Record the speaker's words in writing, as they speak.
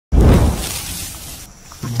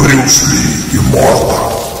Брюс Ли immortal.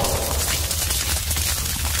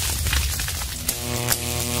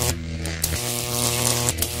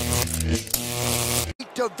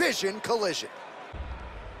 Division collision.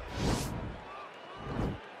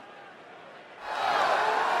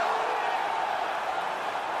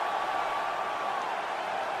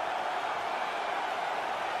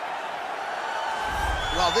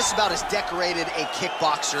 Well, this is about as decorated a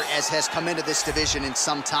kickboxer as has come into this division in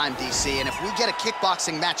some time, DC. And if we get a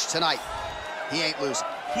kickboxing match tonight, he ain't losing.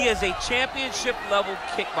 He is a championship-level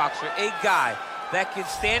kickboxer, a guy that can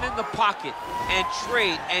stand in the pocket and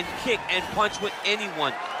trade and kick and punch with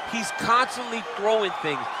anyone. He's constantly throwing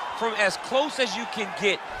things from as close as you can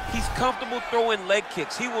get. He's comfortable throwing leg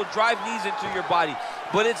kicks. He will drive knees into your body.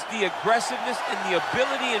 But it's the aggressiveness and the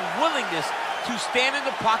ability and willingness to stand in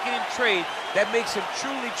the pocket and trade that makes him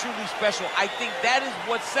truly, truly special. I think that is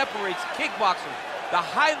what separates kickboxers, the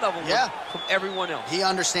high level from everyone else. He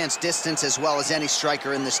understands distance as well as any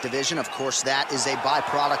striker in this division. Of course, that is a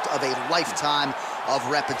byproduct of a lifetime of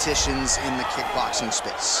repetitions in the kickboxing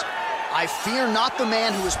space. I fear not the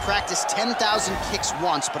man who has practiced 10,000 kicks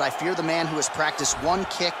once, but I fear the man who has practiced one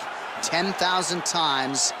kick 10,000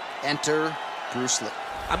 times. Enter Bruce Lee.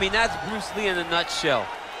 I mean, that's Bruce Lee in a nutshell.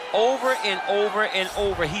 Over and over and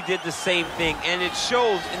over, he did the same thing, and it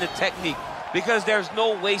shows in the technique because there's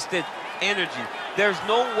no wasted energy. There's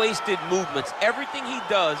no wasted movements. Everything he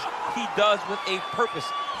does with a purpose.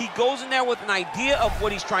 He goes in there with an idea of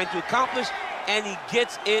what he's trying to accomplish, and he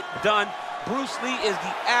gets it done. Bruce Lee is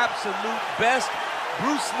the absolute best.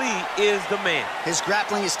 Bruce Lee is the man. His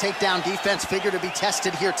grappling, his takedown defense figure to be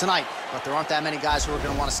tested here tonight, but there aren't that many guys who are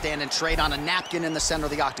going to want to stand and trade on a napkin in the center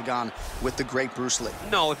of the octagon with the great Bruce Lee.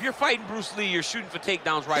 No, if you're fighting Bruce Lee, you're shooting for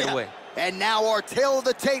takedowns right away. And now our tail of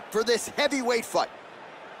the tape for this heavyweight fight.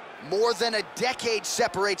 More than a decade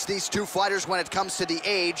separates these two fighters when it comes to the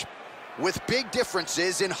age, with big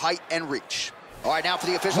differences in height and reach. All right, now for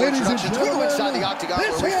the official introduction to you inside the octagon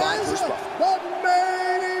where we find Bruce Lee. The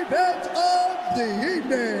main event of the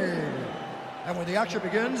evening. And when the action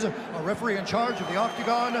begins, a referee in charge of the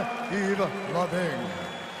octagon, Yves Loving.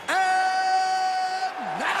 And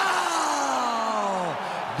now,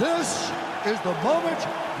 this is the moment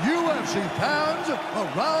UFC fans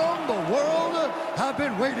around the world have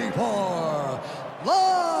been waiting for.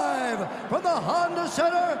 Live from the Honda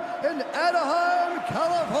Center in Anaheim,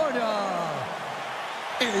 California.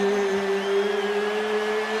 It's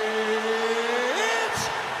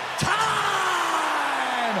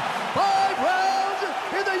time! 5 rounds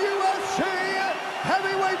in the UFC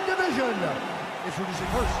heavyweight division. Introducing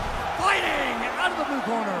first, fighting out of the blue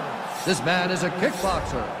corner. This man is a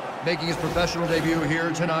kickboxer, making his professional debut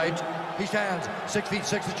here tonight. He stands 6 feet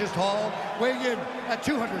 6 inches tall, weighing in at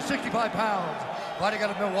 265 pounds. Fighting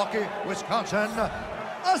out of Milwaukee, Wisconsin,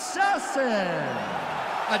 Assassin.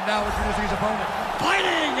 And now introducing his opponent,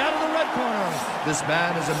 fighting out of the red corner. This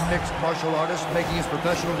man is a mixed martial artist making his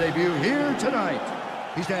professional debut here tonight.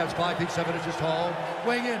 He stands 5 feet 7 inches tall,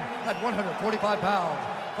 weighing in at 145 pounds.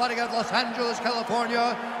 Fighting out of Los Angeles,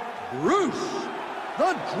 California, Bruce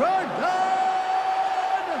the Dragon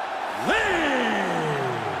Lee.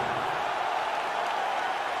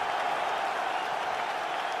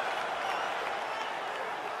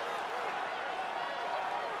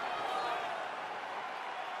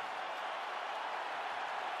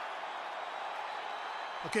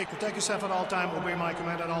 Okay, protect yourself at all time, obey my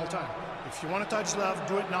command at all time. If you want to touch left,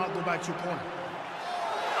 do it now, go back to your corner.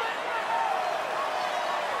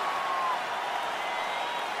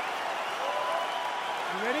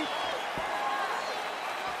 You ready? You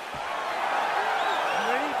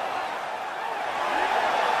ready?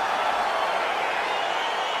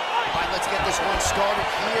 All right, let's get this one started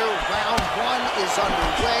here. Round 1 is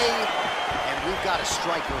underway. We've got a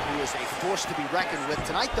striker who is a force to be reckoned with.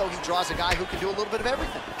 Tonight, though, he draws a guy who can do a little bit of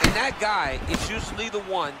everything. And that guy is usually the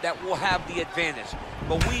one that will have the advantage.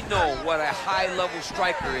 But we know what a high-level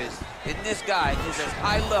striker is. And this guy is as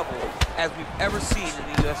high level as we've ever seen in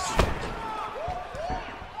the UFC.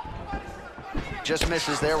 Just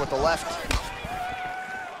misses there with the left.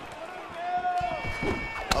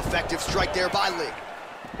 Effective strike there by Lee.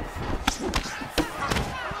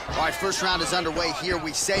 All right, first round is underway here.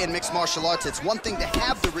 We say in mixed martial arts, it's one thing to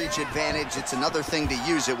have the reach advantage. It's another thing to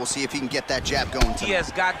use it. We'll see if he can get that jab going tonight. He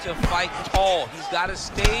has got to fight tall. He's got to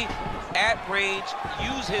stay at range,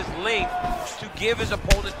 use his length to give his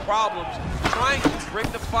opponent problems, trying to bring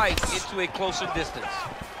the fight into a closer distance.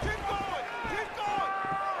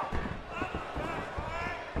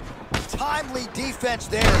 Timely defense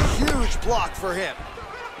there, huge block for him.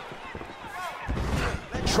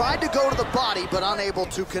 Tried to go to the body, but unable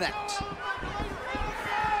to connect.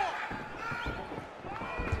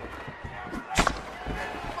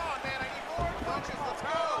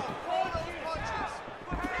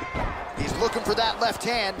 looking for that left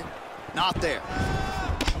hand. Not there.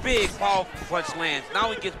 Big, powerful punch lands.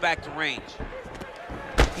 Now he gets back to range.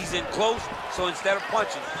 He's in close, so instead of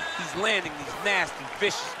punching, he's landing these nasty,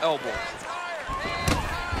 vicious elbows.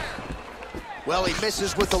 Well, he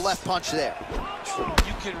misses with the left punch there.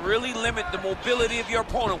 You can really limit the mobility of your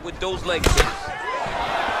opponent with those leg kicks.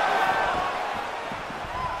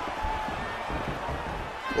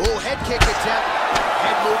 Oh, head kick attempt.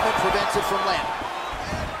 Head movement prevents it from landing.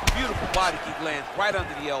 Beautiful body kick lands right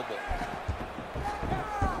under the elbow.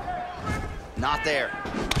 Not there.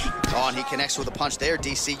 Oh, and he connects with a punch there,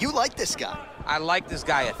 DC. You like this guy. I like this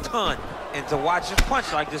guy a ton, and to watch him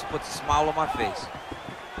punch like this puts a smile on my face.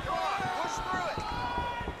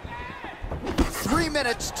 3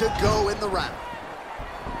 minutes to go in the round.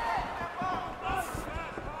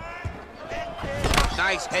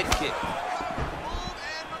 Nice head kick.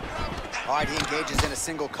 All right, he engages in a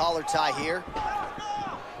single collar tie here.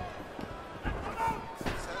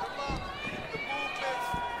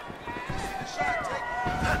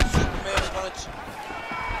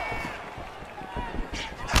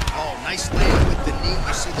 Oh, nice land with the knee.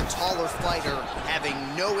 You see the taller fighter having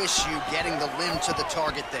no issue getting the limb to the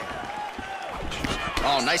target there.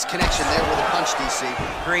 Oh, nice connection there with a punch,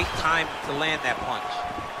 DC. Great time to land that punch.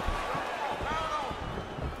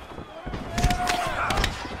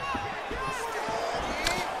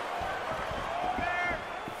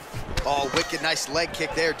 Oh, wicked nice leg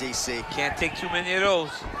kick there, DC. Can't take too many of those.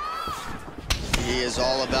 He is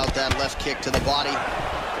all about that left kick to the body.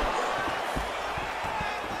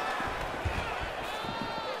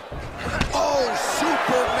 Oh,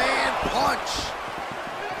 Superman punch.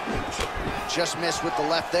 Just missed with the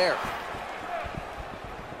left there.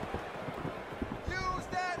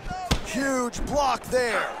 Huge block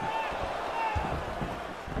there.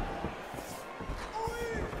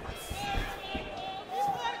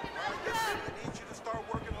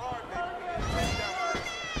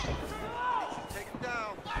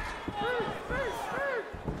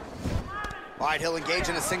 All right, he'll engage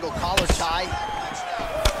in a single collar tie.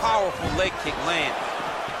 Powerful leg kick land.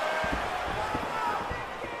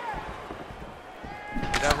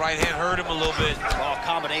 That right hand hurt him a little bit. Oh,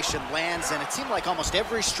 combination lands, and it seemed like almost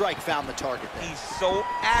every strike found the target there. He's so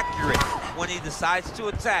accurate when he decides to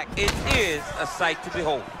attack. It is a sight to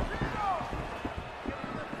behold.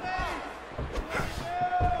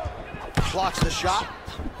 Blocks the shot.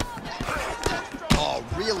 Oh,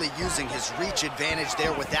 really using his reach advantage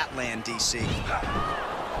there with that land, DC.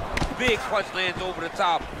 Big punch lands over the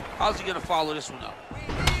top. How's he gonna follow this one up?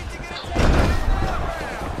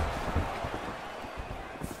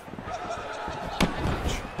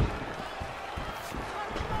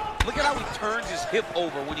 Look at how he turns his hip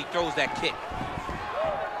over when he throws that kick.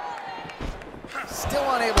 Still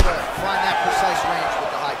unable to find that precise range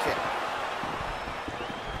with the high kick.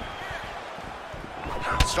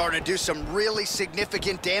 Starting to do some really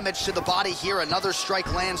significant damage to the body here. Another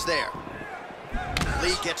strike lands there.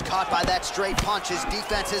 Lee gets caught by that straight punch. His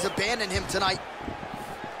defense has abandoned him tonight.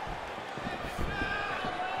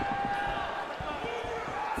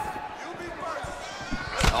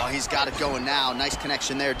 Oh, he's got it going now. Nice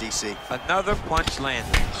connection there, DC. Another punch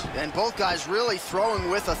landed. And both guys really throwing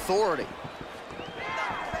with authority.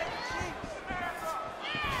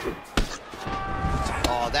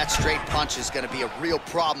 Oh, that straight punch is going to be a real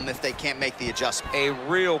problem if they can't make the adjustment. A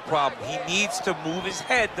real problem. He needs to move his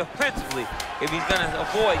head defensively if he's going to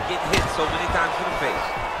avoid getting hit so many times in the face.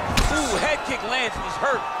 Ooh, head kick lands and he's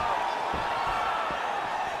hurt.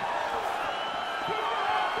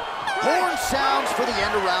 Horn sounds for the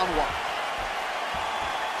end of round one.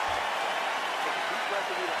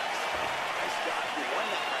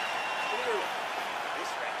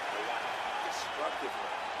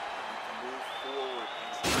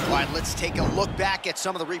 All right, let's take a look back at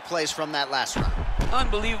some of the replays from that last round.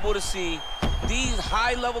 Unbelievable to see these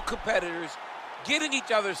high-level competitors get in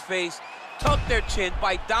each other's face, tuck their chin,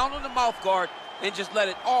 bite down on the mouth guard, and just let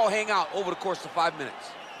it all hang out over the course of 5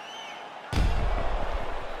 minutes.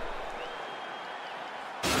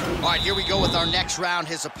 All right, here we go with our next round.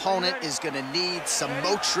 His opponent is going to need some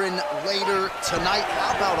Motrin later tonight.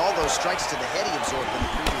 How about all those strikes to the head he absorbed in the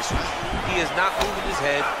previous round? He is not moving his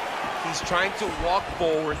head. He's trying to walk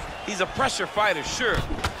forward. He's a pressure fighter, sure,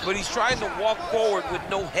 but he's trying to walk forward with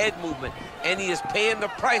no head movement, and he is paying the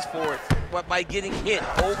price for it by getting hit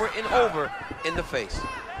over and over in the face.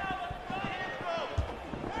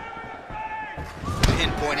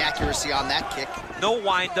 Pinpoint accuracy on that kick. No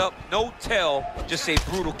wind-up, no tell, just a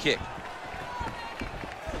brutal kick.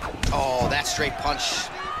 Oh, that straight punch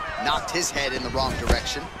knocked his head in the wrong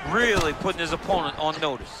direction. Really putting his opponent on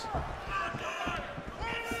notice.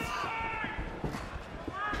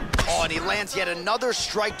 Oh, and he lands yet another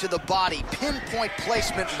strike to the body. Pinpoint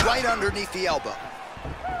placement right underneath the elbow.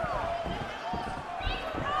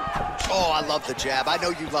 Oh, I love the jab. I know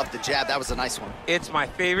you love the jab. That was a nice one. It's my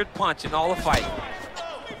favorite punch in all the fight.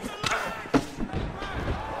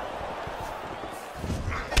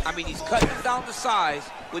 I mean, he's cutting down the size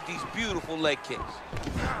with these beautiful leg kicks.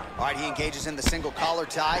 All right, he engages in the single collar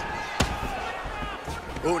tie.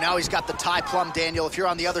 Ooh, now he's got the tie plum, Daniel. If you're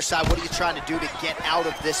on the other side, what are you trying to do to get out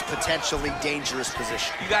of this potentially dangerous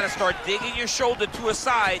position? You got to start digging your shoulder to a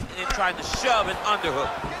side and trying to shove an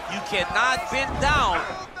underhook. You cannot bend down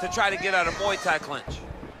to try to get out a Muay Thai clinch.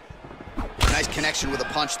 Nice connection with a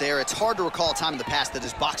punch there. It's hard to recall a time in the past that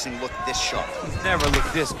his boxing looked this sharp. He's never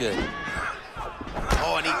looked this good.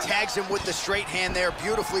 Oh, and he tags him with the straight hand there.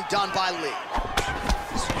 Beautifully done by Lee.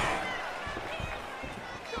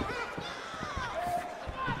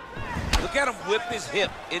 Look at him whip his hip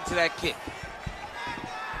into that kick.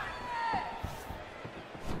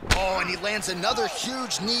 Oh, and he lands another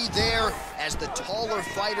huge knee there as the taller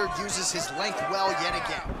fighter uses his length well yet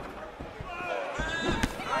again.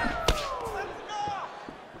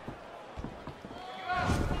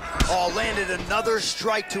 Oh, landed another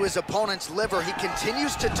strike to his opponent's liver. He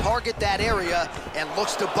continues to target that area and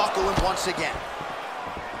looks to buckle him once again.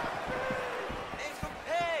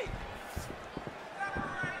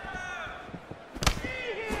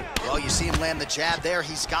 Well, you see him land the jab there.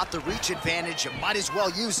 He's got the reach advantage. You might as well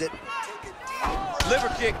use it. Liver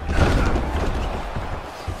kick.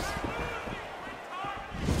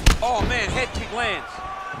 Oh, man, head kick lands.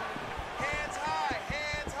 Hands high,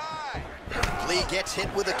 hands high. Lee gets hit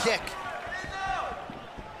with a kick.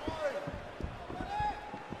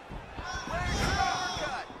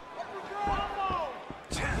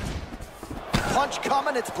 Punch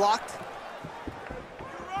coming, it's blocked.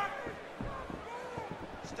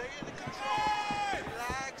 Stay in the control.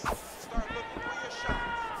 Relax. Start looking for your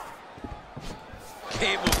shots.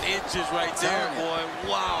 Game of inches right there, boy.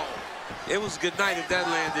 Wow. It was good night if that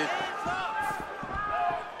landed.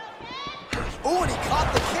 Oh, and he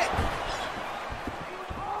caught the kick.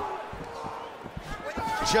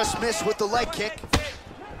 Just missed with the leg kick.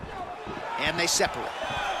 And they separate.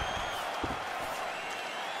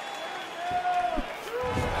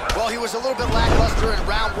 Well, he was a little bit lackluster in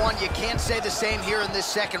round one. You can't say the same here in this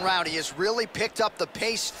second round. He has really picked up the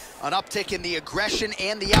pace, an uptick in the aggression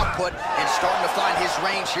and the output, and starting to find his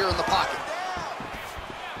range here in the pocket.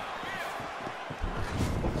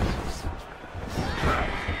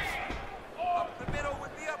 Up the middle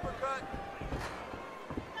with the uppercut.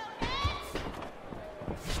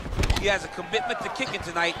 He has a commitment to kicking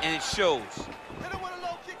tonight, and it shows. Hit him with a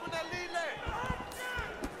low kick with that lead leg.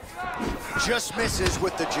 Just misses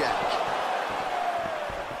with the jab.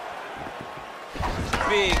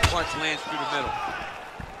 Big punch lands through the middle.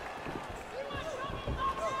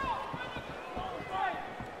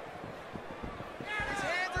 His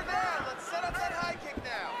hands are down. Let's set up that high kick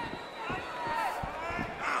now.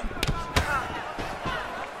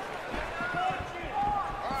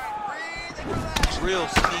 All right, breathe and relax. Real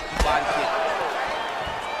sneaky body kick.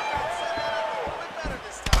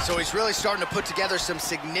 So he's really starting to put together some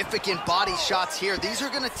significant body shots here. These are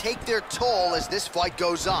going to take their toll as this fight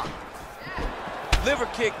goes on. Liver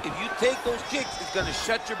kick, if you take those kicks, it's going to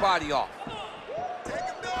shut your body off. Take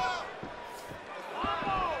him down.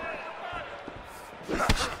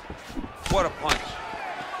 What a punch.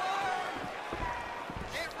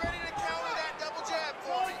 Get ready to counter that double jab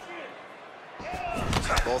for me.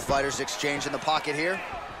 Both fighters exchange in the pocket here.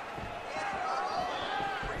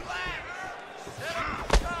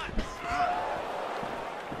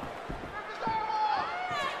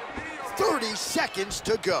 30 seconds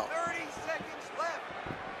to go. 30 seconds left.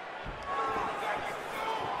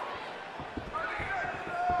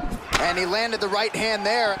 And he landed the right hand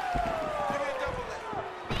there. Give me a double leg.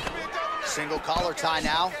 Give me a double leg. Single collar tie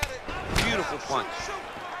now. Beautiful punch.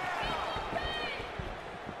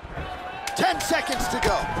 10 seconds to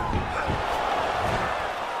go.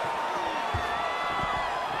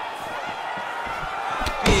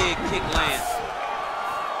 Big kick lands.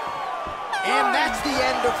 And that's the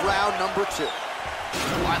end of round number 2. All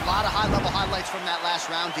right, a lot of high-level highlights from that last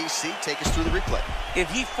round. DC, take us through the replay. If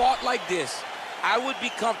he fought like this, I would be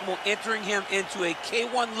comfortable entering him into a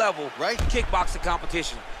K1 level kickboxing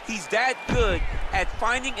competition. He's that good at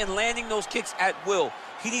finding and landing those kicks at will.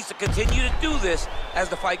 He needs to continue to do this as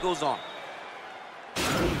the fight goes on.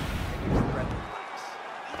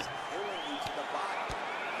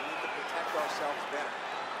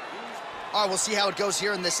 All right, we'll see how it goes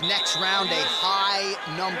here in this next round. A high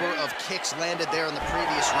number of kicks landed there in the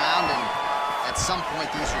previous round, and At some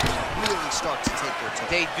point, these are going to really start to take their toll.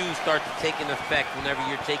 They do start to take an effect whenever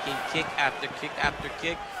you're taking kick after kick after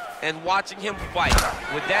kick. And watching him fight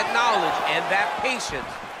with that knowledge and that patience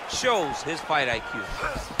shows his fight IQ.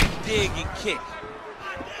 Dig and kick.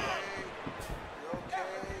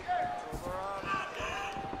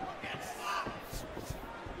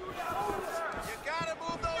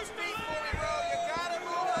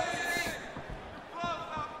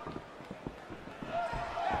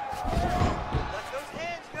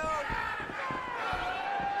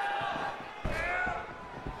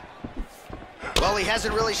 Well, he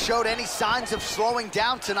hasn't really showed any signs of slowing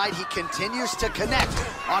down tonight. He continues to connect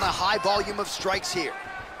on a high volume of strikes here.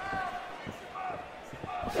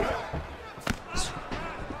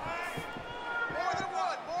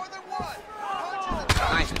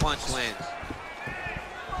 Nice punch lands.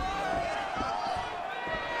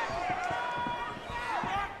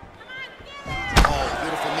 Oh,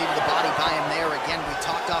 beautiful knee to the body by him there. Again, we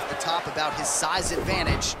talked off the top about his size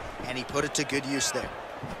advantage, and he put it to good use there.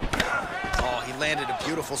 Oh, he landed a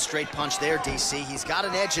beautiful straight punch there, DC. He's got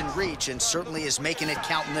an edge in reach and certainly is making it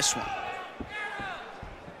count in this one.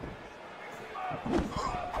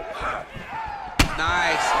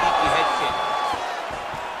 Nice, sneaky head kick.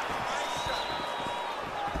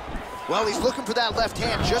 Well, he's looking for that left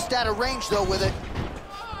hand, just out of range, though, with it.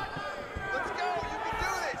 Let's go, you can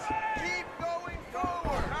do this. Keep going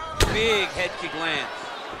forward. Big head kick lands.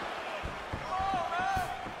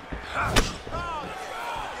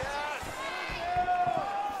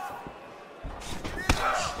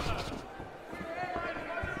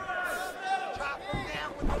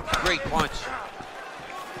 Great punch.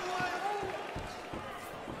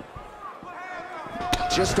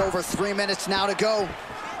 Just over 3 minutes now to go.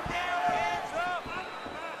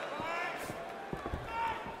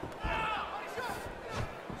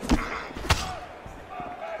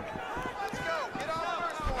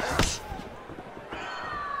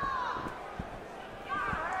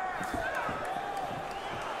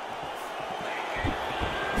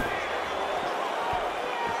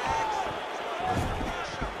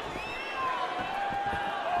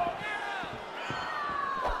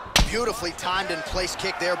 Beautifully timed and placed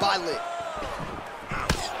kick there by Lee.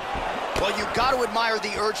 Well, you've got to admire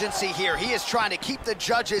the urgency here. He is trying to keep the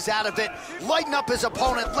judges out of it, lighten up his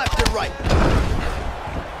opponent left and right.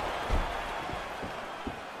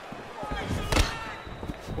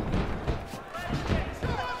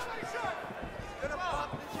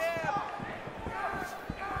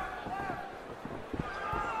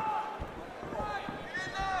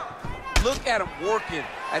 Look at him working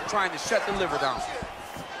at trying to shut the liver down.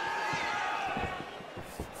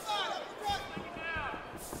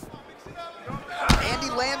 And he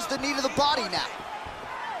lands the knee to the body now.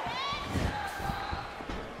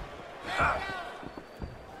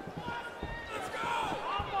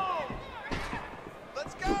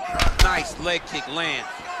 Let's go. Nice leg kick lands.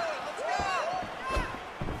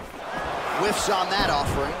 Whiffs on that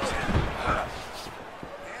offering.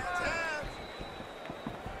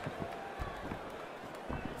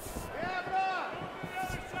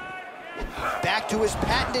 Back to his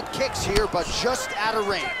patented kicks here, but just out of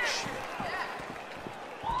range.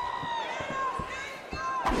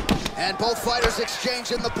 And both fighters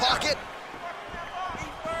exchange in the pocket.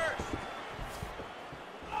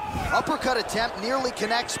 Uppercut attempt nearly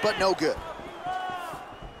connects, but no good.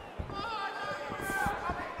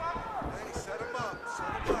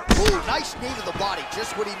 Ooh, nice knee to the body,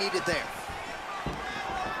 just what he needed there.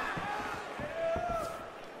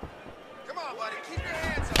 Come on, buddy, keep your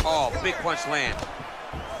hands up. Oh, big punch land.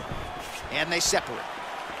 And they separate.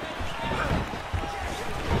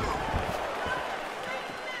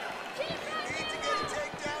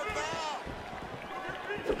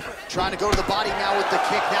 Trying to go to the body now with the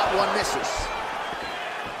kick. That one misses.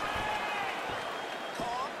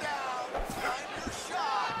 Calm down. Time your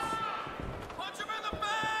shots. Punch him in the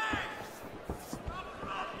face.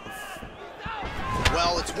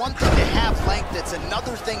 Well, it's one thing to have length. It's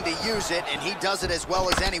another thing to use it, and he does it as well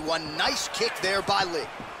as anyone. Nice kick there by Lee.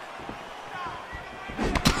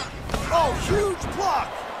 Oh, huge block.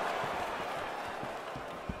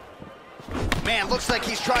 Man, looks like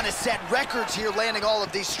he's trying to set records here, landing all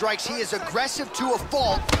of these strikes. He is aggressive to a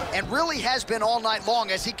fault and really has been all night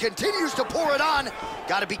long as he continues to pour it on.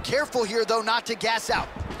 Got to be careful here, though, not to gas out.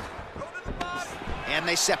 And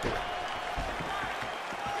they separate.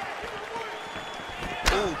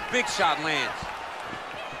 Ooh, big shot lands.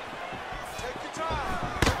 Take your time.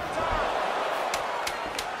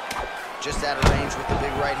 Just out of range with the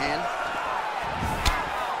big right hand.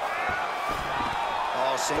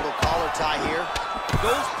 Oh, single collar tie here.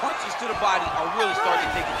 Those punches to the body are really starting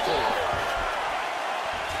to take its toll.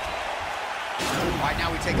 All right,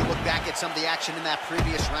 now we take a look back at some of the action in that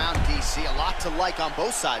previous round, DC. A lot to like on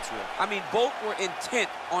both sides, really. I mean, both were intent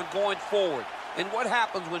on going forward. And what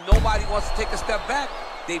happens when nobody wants to take a step back?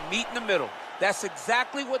 They meet in the middle. That's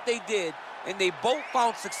exactly what they did, and they both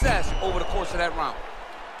found success over the course of that round.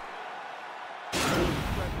 Bring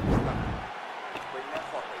that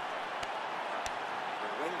heart rate down.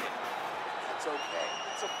 You're winded. That's okay.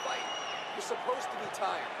 It's a fight. You're supposed to be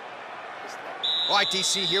tired. All right,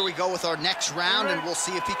 DC, here we go with our next round, and we'll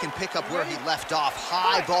see if he can pick up where he left off.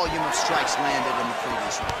 High volume of strikes landed in the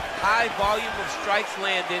previous round. High volume of strikes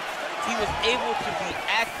landed. He was able to be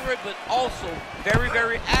accurate, but also very,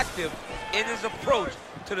 very active in his approach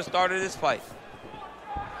to the start of this fight.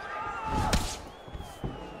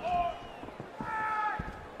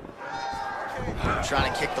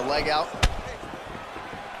 Trying to kick the leg out.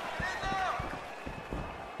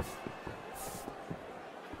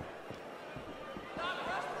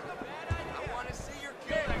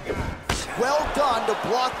 Well done to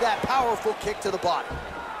block that powerful kick to the body.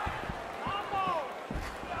 Come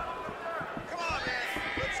on, man.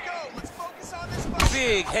 Let's go. Let's focus on this fight.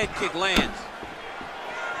 Big head kick lands.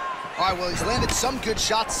 All right, well, he's landed some good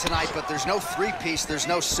shots tonight, but there's no three-piece, there's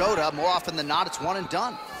no soda. More often than not, it's one and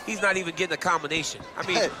done. He's not even getting a combination. I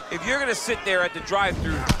mean, if you're gonna sit there at the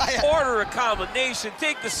drive-thru, order a combination,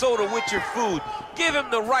 take the soda with your food, give him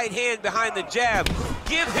the right hand behind the jab,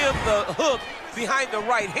 give him the hook behind the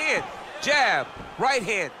right hand. Jab, right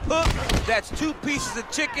hand, hook, that's 2 pieces of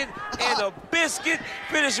chicken and a biscuit.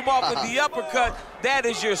 Finish him off with the uppercut. That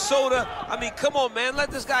is your soda. I mean, come on, man,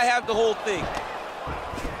 let this guy have the whole thing.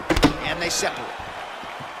 And they separate.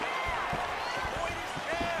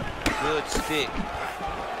 Good stick.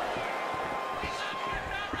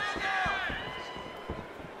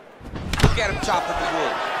 Look at him chopping the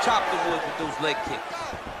wood. Chop the wood with those leg kicks.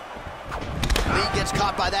 Lee gets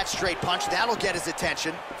caught by that straight punch. That'll get his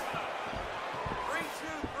attention.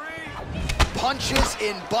 Punches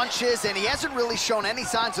in bunches, and he hasn't really shown any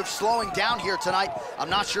signs of slowing down here tonight. I'm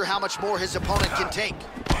not sure how much more his opponent can take.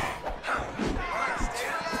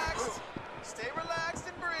 Stay relaxed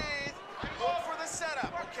and breathe. Look for the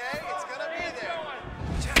setup, okay? It's gonna be there.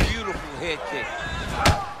 Beautiful head kick.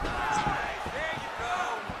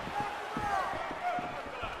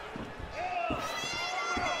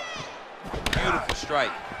 Beautiful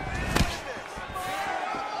strike.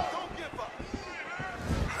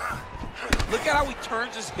 Look at how he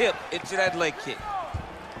turns his hip into that leg kick.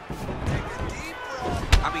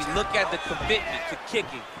 I mean, look at the commitment to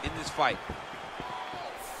kicking in this fight.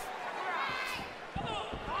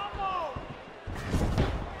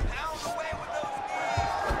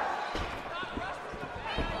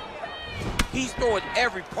 He's throwing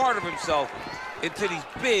every part of himself into these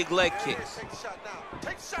big leg kicks. Take a shot now.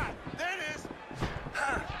 Take a shot. There it is.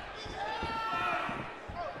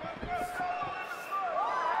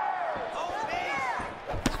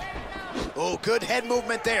 Oh, good head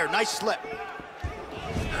movement there. Nice slip.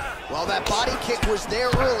 Well, that body kick was there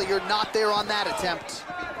earlier, not there on that attempt.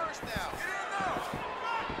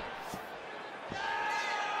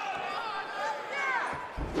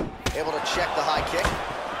 Able to check the high kick.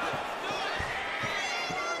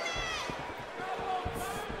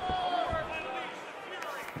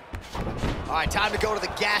 All right, time to go to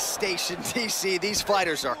the gas station, DC. These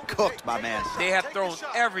fighters are cooked, my man. They have thrown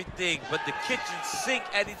everything but the kitchen sink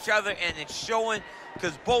at each other, and it's showing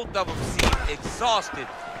because both of them seem exhausted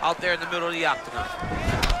out there in the middle of the octagon.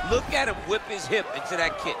 Look at him whip his hip into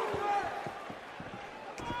that kick.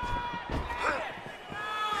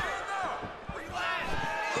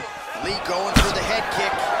 Lee going for the head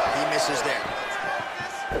kick. He misses there.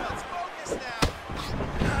 Let's focus now.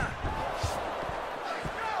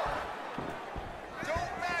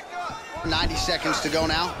 Don't back up. 90 seconds to go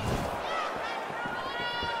now.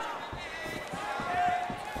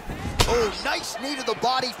 Oh, nice knee to the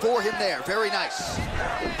body for him there. Very nice.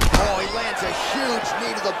 Oh, he lands a huge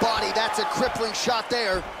knee to the body. That's a crippling shot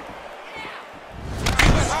there.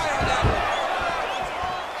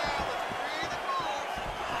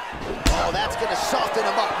 Oh, that's going to soften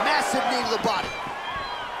him up. Massive knee to the body.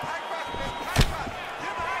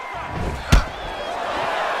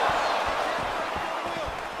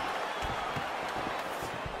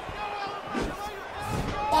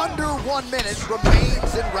 Under 1 minute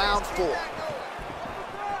remains in round 4.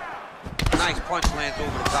 Nice punch lands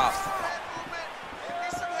over the top.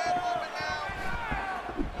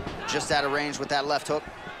 Just out of range with that left hook.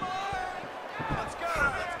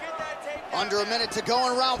 Under a minute to go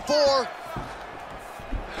in round 4.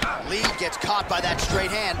 Lee gets caught by that straight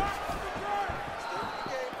hand.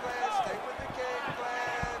 Stay with the game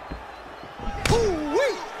plan.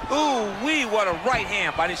 Ooh-wee. Ooh-wee, what a right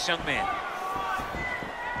hand by this young man.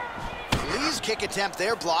 Lee's kick attempt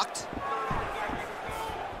there blocked.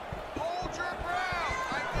 Hold your ground.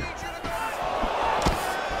 I need you to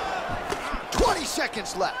go. 20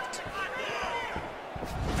 seconds left.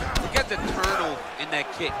 Look at the turtle in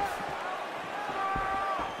that kick.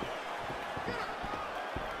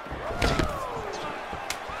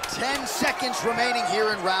 Ten seconds remaining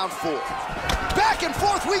here in round 4. Back and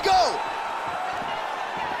forth we go.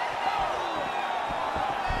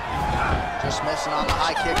 Just missing on the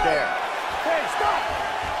high kick there. Hey, stop!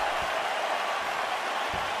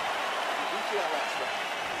 We feel that last round.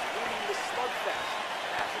 Winning the slugfest.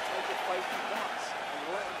 That's the type of fight he wants. And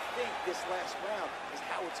let him think this last round is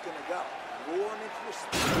how it's going to go. Roaring into a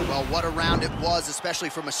speed. Well, what a round it was, especially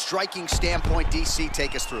from a striking standpoint. DC,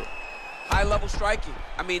 take us through. High-level striking.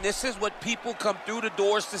 I mean, this is what people come through the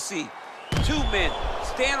doors to see. 2 men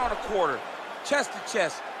stand on a quarter, chest to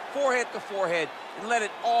chest, forehead to forehead, and let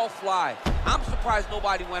it all fly. I'm surprised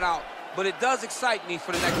nobody went out, but it does excite me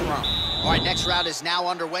for the next round. All right, next round is now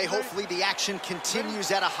underway. Hopefully the action continues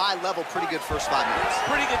at a high level. Pretty good first 5 minutes.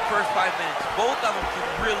 Pretty good first 5 minutes. Both of them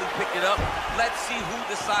can really pick it up. Let's see who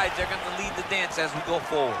decides they're going to lead the dance as we go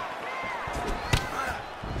forward.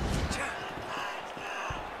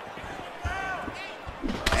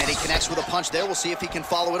 And he connects with a punch there. We'll see if he can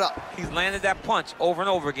follow it up. He's landed that punch over and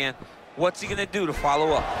over again. What's he going to do to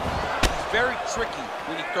follow up? He's very tricky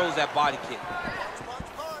when he throws that body kick.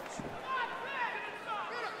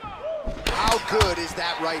 How good is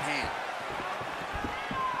that right hand?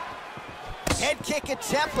 Head kick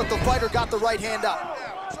attempt, but the fighter got the right hand up.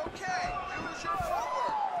 It's okay. Use your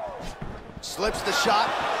footwork. Slips the shot.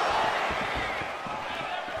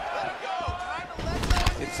 Let it go. Time to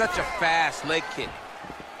let go. It's such a fast leg kick.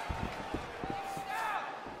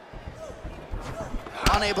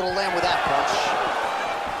 Unable to land with that punch.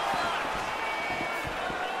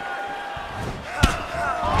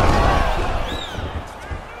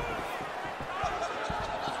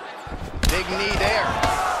 Big knee there.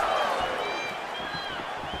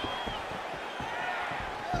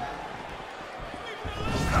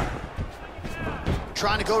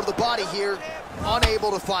 Trying to go to the body here,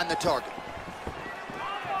 unable to find the target.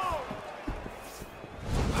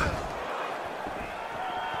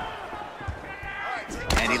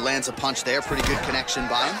 And he lands a punch there. Pretty good connection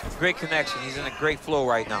by him. Great connection. He's in a great flow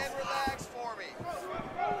right now. Relax for me.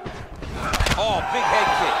 Oh, big head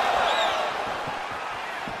kick.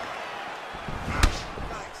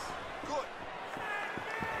 Nice. Good.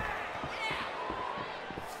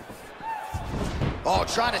 Oh,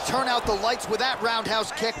 trying to turn out the lights with that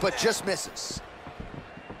roundhouse kick, but just misses.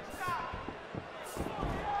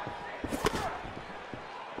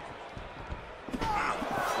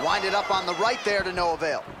 Winded up on the right there to no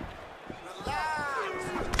avail.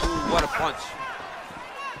 Ooh, what a punch.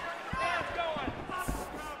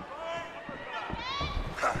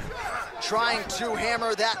 Trying to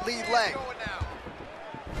hammer that lead leg.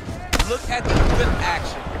 Look at the whip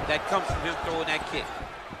action that comes from him throwing that kick.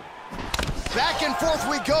 Back and forth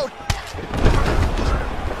we go.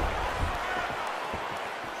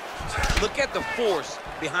 Look at the force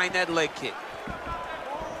behind that leg kick.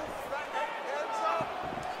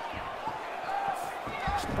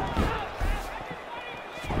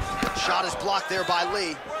 Shot is blocked there by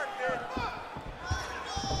Lee.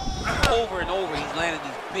 Over and over, he's landing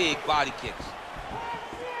these big body kicks.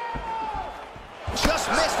 Just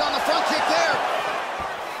missed on the front kick there.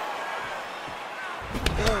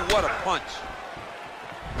 Ooh, what a punch.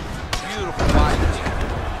 Beautiful body kick.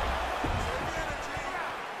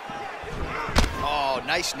 Oh,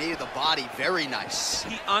 nice knee to the body. Very nice.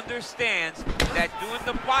 He understands that doing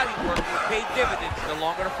the body work will pay dividends the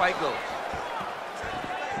longer the fight goes.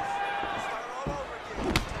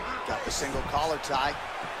 Got the single collar tie.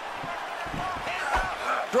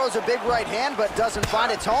 Throws a big right hand, but doesn't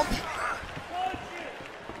find its home.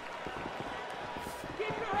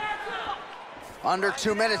 Under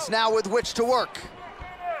 2 minutes now with which to work.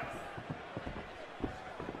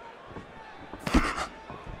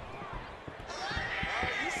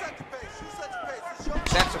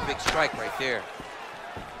 That's a big strike right there.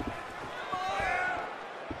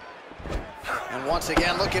 And once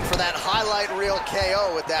again, looking for that highlight reel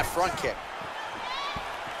KO with that front kick.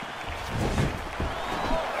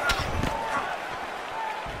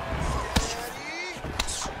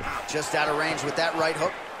 Just out of range with that right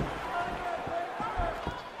hook.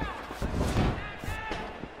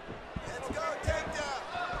 Let's go, takedown.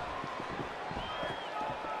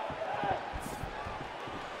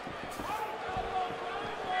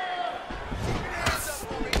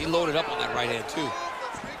 He loaded up on that right hand, too.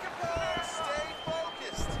 Let's recompose. Stay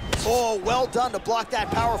focused. punches. Oh, well done to block that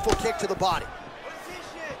powerful kick to the body.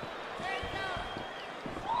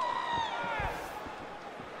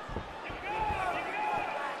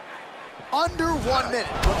 Under 1 minute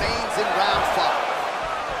remains in round 5.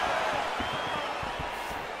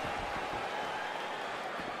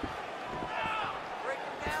 Break him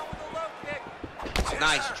down with a low kick.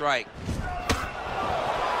 Nice strike.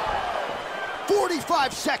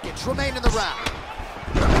 45 seconds remain in the round.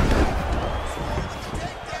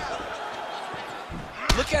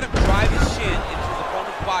 Look at him drive his shin into his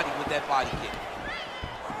opponent's body with that body kick.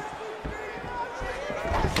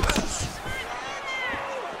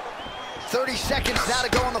 "30 seconds now to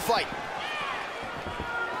go in the fight."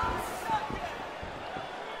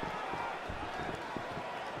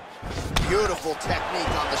 Beautiful technique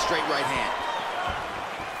on the straight right hand.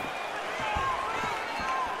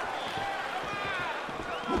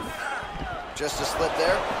 Just a slip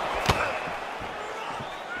there.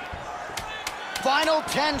 Final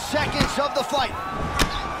 10 seconds of the fight.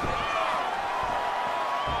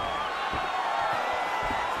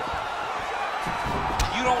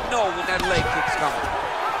 You don't know when that leg kick's coming.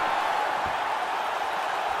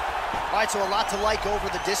 All right, so a lot to like over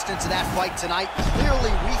the distance of that fight tonight.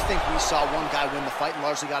 Clearly, we think we saw one guy win the fight and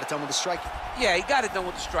largely got it done with the striking. Yeah, he got it done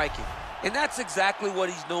with the striking. And that's exactly what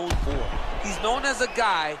he's known for. He's known as a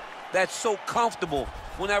guy that's so comfortable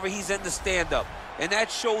whenever he's in the stand-up. And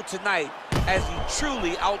that showed tonight as he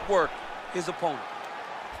truly outworked his opponent.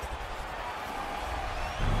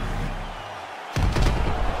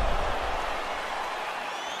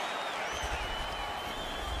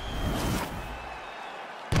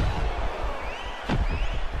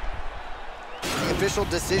 The official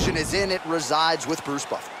decision is in. It resides with Bruce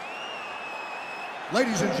Buffer.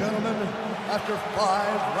 Ladies and gentlemen, after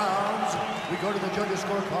 5 rounds, we go to the judges'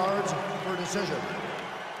 scorecards for a decision.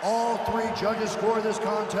 All 3 judges score this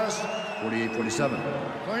contest 48-47.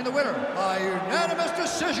 Declaring the winner by unanimous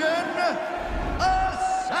decision,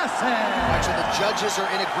 Assassin! All right, so the judges are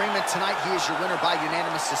in agreement tonight. He is your winner by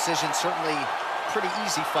unanimous decision. Certainly pretty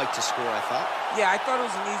easy fight to score, I thought. Yeah, I thought it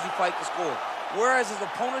was an easy fight to score. Whereas his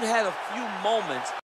opponent had a few moments